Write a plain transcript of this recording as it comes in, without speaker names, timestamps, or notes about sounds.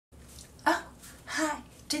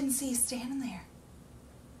Didn't see you standing there.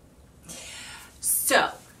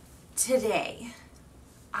 So, today,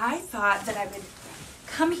 I thought that I would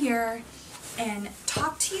come here and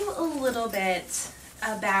talk to you a little bit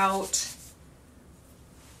about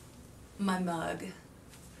my mug,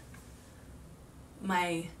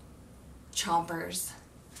 my chompers,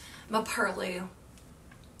 my pearly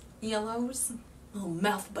yellows, little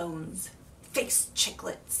mouth bones, face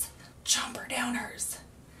chiclets, chomper downers.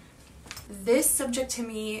 This subject to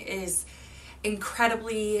me is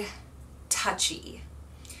incredibly touchy.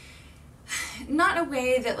 Not in a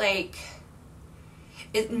way that like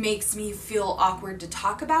it makes me feel awkward to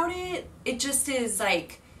talk about it. It just is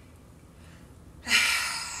like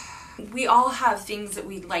we all have things that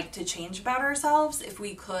we'd like to change about ourselves if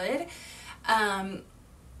we could. And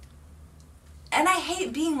I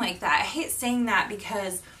hate being like that. I hate saying that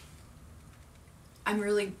because I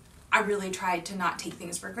really tried to not take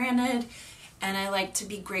things for granted, and I like to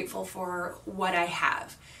be grateful for what I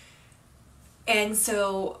have. And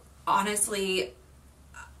so, honestly,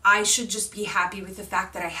 I should just be happy with the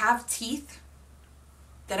fact that I have teeth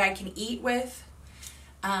that I can eat with,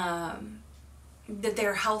 that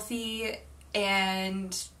they're healthy,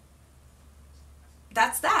 and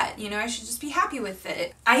that's that. You know, I should just be happy with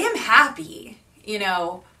it. I am happy, you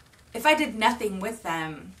know. If I did nothing with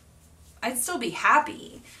them, I'd still be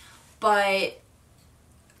happy. But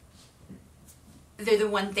they're the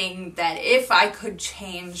one thing that if I could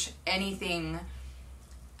change anything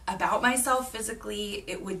about myself physically,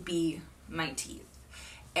 it would be my teeth.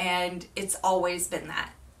 And it's always been that.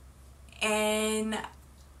 And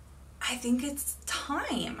I think it's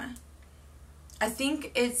time. I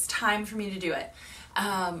think it's time for me to do it.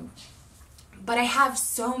 But I have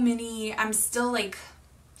so many, I'm still on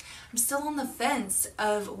the fence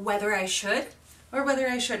of whether I should or whether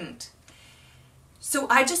I shouldn't. So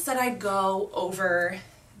I just said I'd go over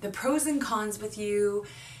the pros and cons with you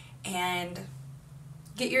and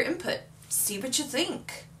get your input. See what you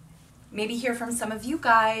think. Maybe hear from some of you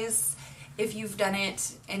guys if you've done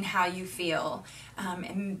it and how you feel.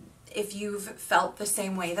 And if you've felt the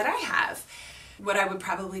same way that I have. What I would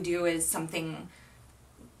probably do is something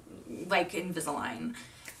like Invisalign.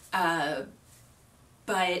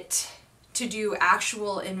 But to do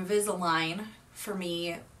actual Invisalign for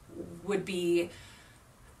me would be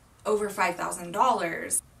over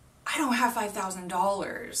 $5,000. I don't have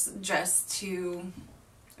 $5,000 just to,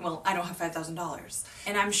 well, I don't have $5,000.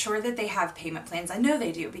 And I'm sure that they have payment plans. I know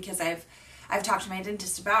they do because I've talked to my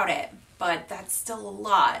dentist about it, but that's still a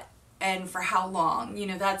lot. And for how long? You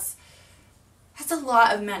know, that's a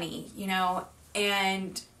lot of money, you know,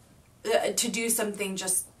 and to do something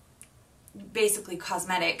just basically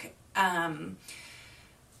cosmetic,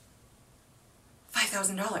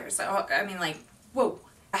 $5,000. I mean, like, whoa.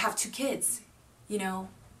 I have 2 kids, you know,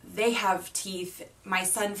 they have teeth. My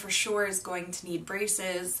son for sure is going to need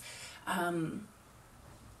braces. I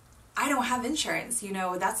don't have insurance, you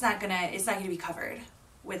know, it's not gonna be covered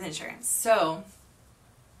with insurance. So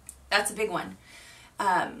that's a big one.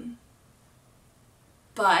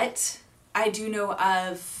 But I do know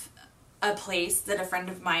of a place that a friend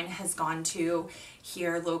of mine has gone to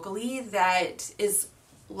here locally that is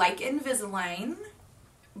like Invisalign,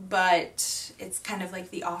 but it's kind of like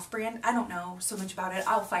the off-brand. I don't know so much about it.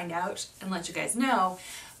 I'll find out and let you guys know.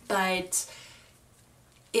 But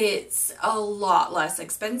it's a lot less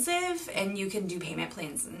expensive and you can do payment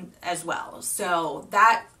plans as well. So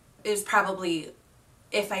that is probably,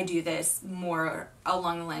 if I do this, more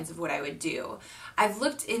along the lines of what I would do. I've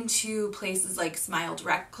looked into places like Smile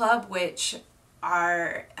Direct Club, which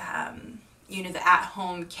are, you know, the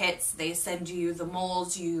at-home kits. They send you the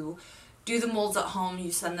molds, you do the molds at home,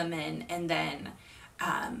 you send them in, and then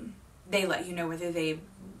they let you know whether they,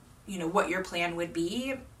 you know, what your plan would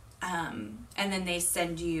be. And then they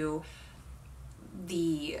send you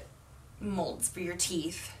the molds for your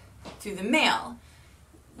teeth through the mail.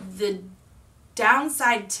 The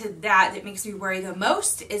downside to that makes me worry the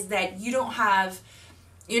most is that you're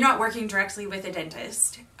not working directly with a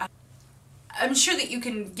dentist. I'm sure that you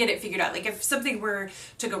can get it figured out. Like if something were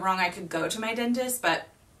to go wrong, I could go to my dentist, but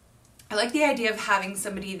I like the idea of having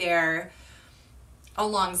somebody there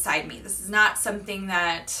alongside me. This is not something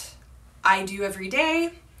that I do every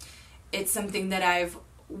day. It's something that I've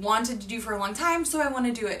wanted to do for a long time, so I want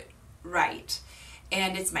to do it right.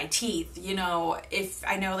 And it's my teeth, you know, if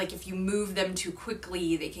you move them too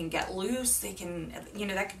quickly, they can get loose, they can, you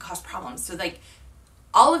know, that could cause problems. So like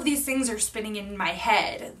all of these things are spinning in my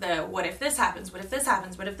head. The what if this happens, what if this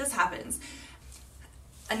happens, what if this happens.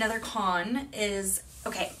 Another con is,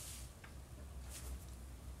 okay,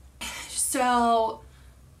 so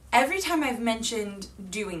every time I've mentioned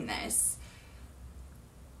doing this,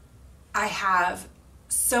 I have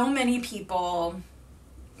so many people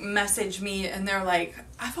message me and they're like,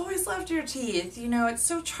 I've always loved your teeth, you know, it's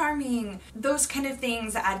so charming. Those kind of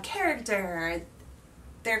things add character.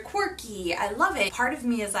 They're quirky. I love it. Part of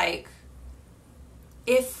me is like,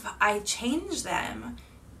 if I change them,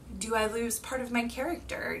 do I lose part of my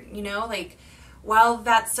character? You know, like, while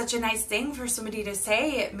that's such a nice thing for somebody to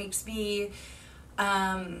say, it makes me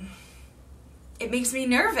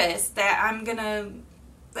nervous that I'm gonna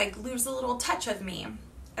like lose a little touch of me.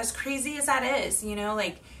 As crazy as that is, you know,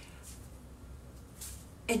 like,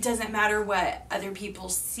 it doesn't matter what other people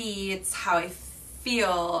see, it's how I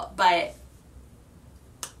feel. But,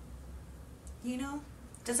 you know,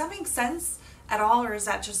 does that make sense at all, or is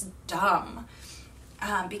that just dumb?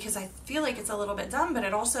 Because I feel like it's a little bit dumb, but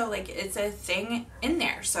it also, like, it's a thing in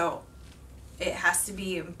there, so it has to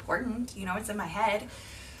be important, you know, it's in my head.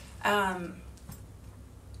 I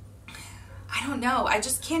don't know, I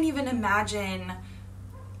just can't even imagine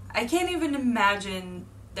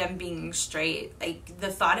them being straight. Like, the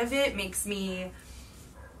thought of it makes me,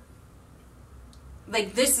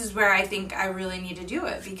 like, this is where I think I really need to do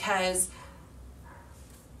it, because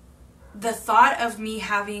the thought of me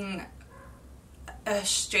having a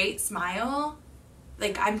straight smile,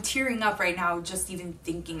 like, I'm tearing up right now just even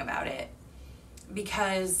thinking about it,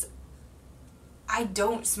 because I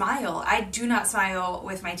don't smile. I do not smile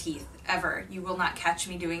with my teeth, ever. You will not catch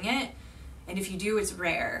me doing it, and if you do, it's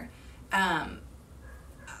rare.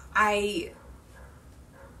 I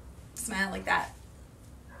smile like that.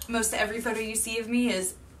 Most every photo you see of me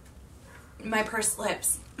is my pursed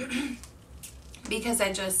lips because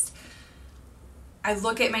I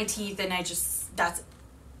look at my teeth and I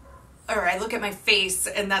look at my face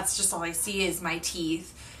and that's just all I see is my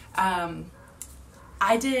teeth.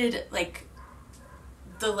 I did, like,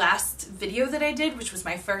 the last video that I did, which was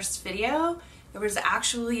my first video, there was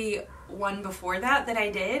actually one before that I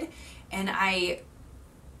did, and I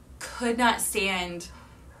could not stand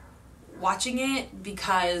watching it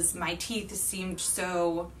because my teeth seemed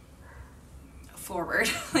so forward.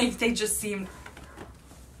 Like, they just seemed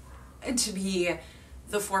to be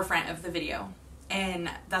the forefront of the video, and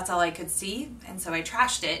that's all I could see, and so I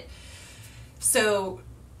trashed it. So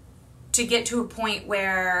to get to a point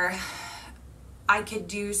where I could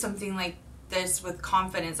do something like this with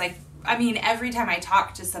confidence, like, I mean, every time I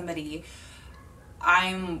talk to somebody,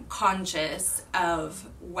 I'm conscious of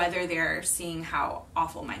whether they're seeing how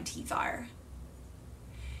awful my teeth are.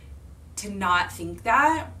 To not think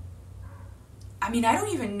that, I mean, I don't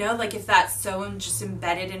even know, like, if that's so just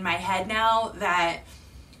embedded in my head now that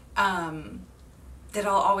that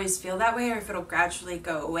I'll always feel that way, or if it'll gradually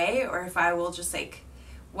go away, or if I will just, like,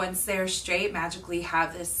 once they're straight, magically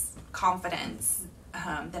have this confidence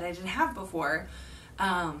that I didn't have before.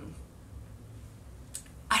 I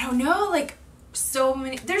don't know, like,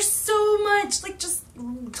 there's so much, like, just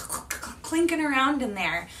clinking around in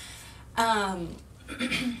there. I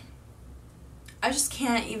just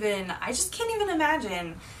can't even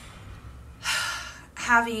imagine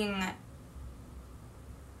having,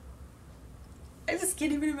 I just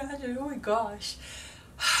can't even imagine, oh my gosh.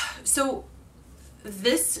 So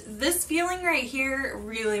this feeling right here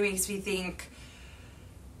really makes me think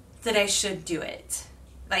that I should do it.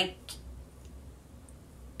 Like,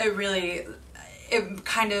 it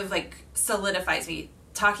kind of, like, solidifies me.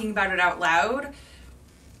 Talking about it out loud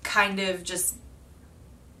kind of just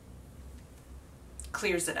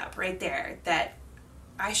clears it up right there, that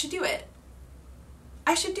I should do it.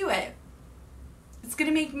 I should do it. It's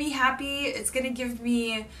gonna make me happy. It's gonna give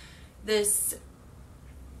me this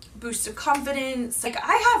boost of confidence. Like,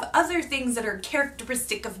 I have other things that are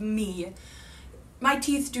characteristic of me. My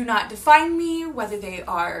teeth do not define me, whether they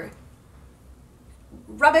are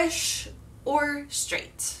rubbish or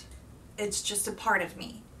straight. It's just a part of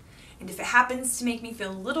me. And if it happens to make me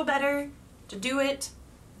feel a little better to do it,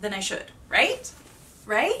 then I should, right?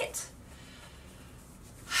 Right?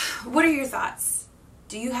 What are your thoughts?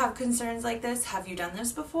 Do you have concerns like this? Have you done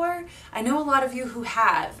this before? I know a lot of you who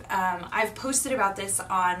have. I've posted about this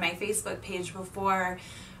on my Facebook page before,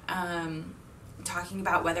 talking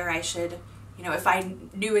about whether I should, you know, if I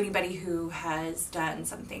knew anybody who has done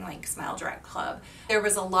something like Smile Direct Club. There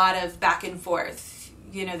was a lot of back and forth.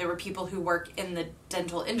 You know, there were people who work in the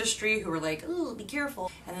dental industry who were like, "Ooh, be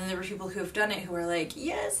careful." And then there were people who have done it who were like,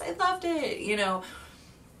 "Yes, I loved it," you know.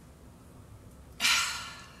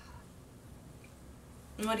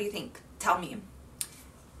 What do you think? Tell me.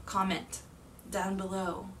 Comment down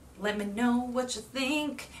below. Let me know what you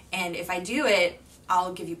think. And if I do it,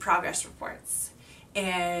 I'll give you progress reports.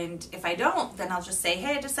 And if I don't, then I'll just say,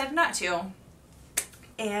 hey, I decided not to.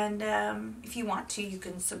 And if you want to, you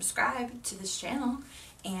can subscribe to this channel.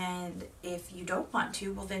 And if you don't want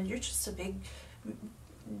to, well, then you're just a big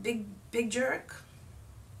jerk.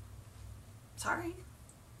 Sorry.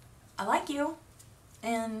 I like you.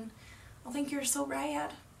 And I think you're so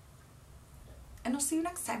rad. And I'll see you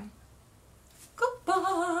next time.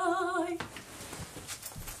 Goodbye.